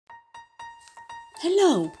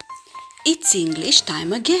Hello, it's English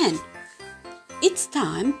time again. It's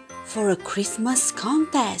time for a Christmas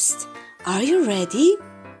contest. Are you ready?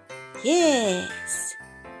 Yes.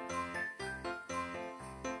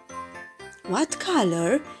 What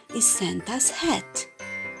color is Santa's hat?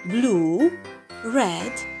 Blue,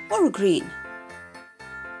 red or green?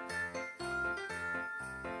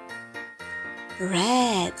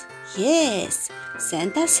 Red. Yes,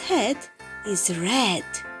 Santa's hat is red.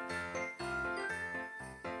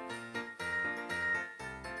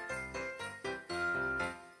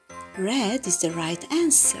 Red is the right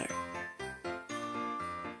answer.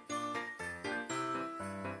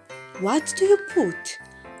 What do you put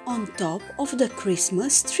on top of the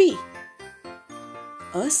Christmas tree?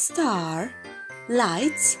 A star,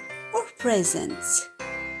 lights or presents?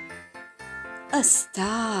 A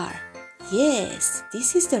star. Yes,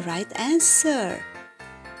 this is the right answer.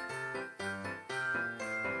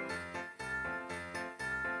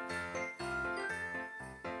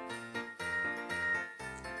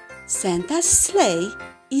 Santa's sleigh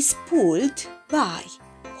is pulled by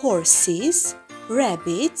horses,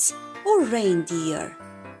 rabbits or reindeer?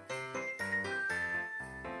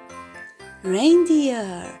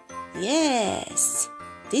 Reindeer. Yes,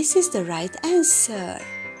 this is the right answer.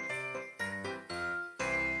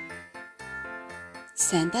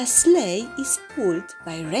 Santa's sleigh is pulled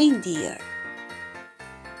by reindeer.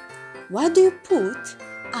 What do you put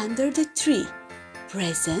under the tree?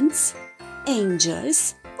 Presents,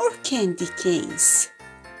 angels or candy canes?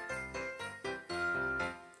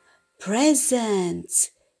 Presents.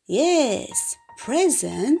 Yes,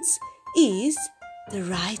 presents is the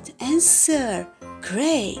right answer.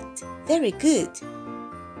 Great, very good.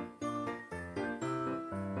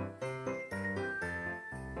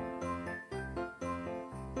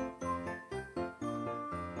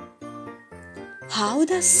 How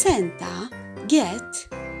does Santa get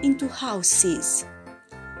into houses?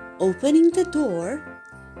 Opening the door,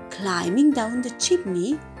 climbing down the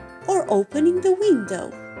chimney, or opening the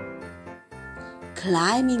window?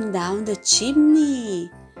 Climbing down the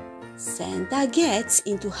chimney. Santa gets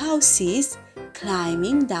into houses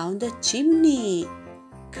climbing down the chimney.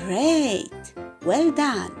 Great! Well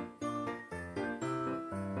done!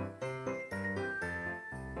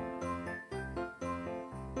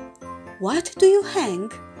 What do you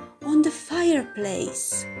hang on the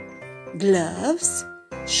fireplace? Gloves,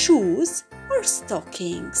 shoes or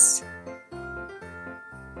stockings?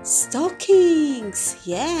 Stockings!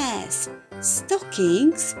 Yes,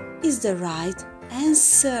 stockings is the right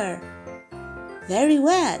answer. Very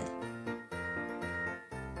well.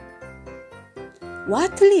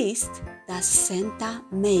 What list does Santa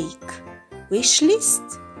make? Wish list,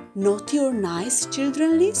 Naughty or Nice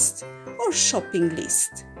Children list or shopping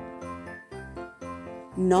list?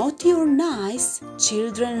 Naughty or Nice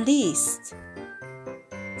Children list.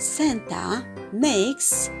 Santa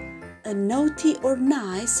makes a naughty or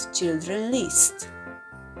nice children list.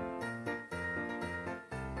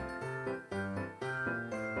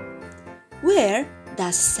 Where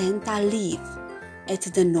does Santa live? At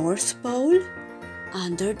the North Pole,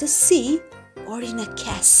 under the sea, or in a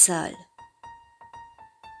castle?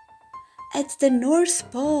 At the North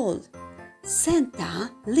Pole. Santa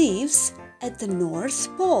lives at the North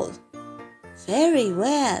Pole. Very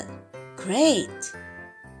well. Great.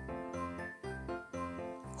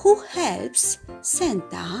 Who helps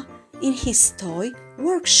Santa in his toy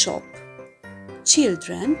workshop?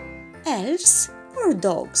 Children, elves or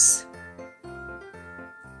dogs?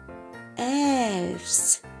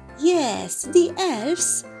 Elves. Yes, the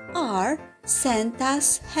elves are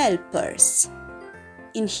Santa's helpers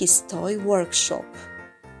in his toy workshop.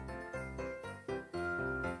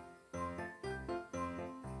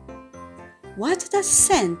 What does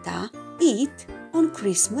Santa eat on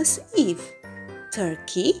Christmas Eve?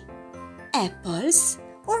 Turkey, apples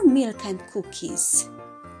or milk and cookies?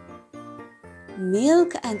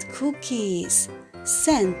 Milk and cookies.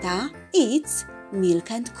 Santa eats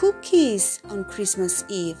milk and cookies on Christmas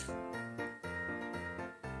Eve.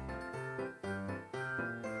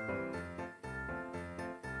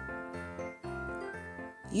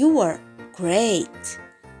 You were great.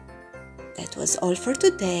 That was all for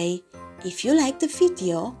today. If you liked the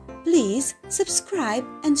video, please subscribe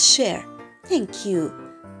and share. Thank you.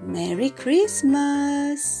 Merry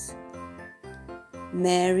Christmas.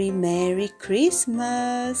 Merry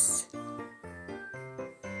Christmas.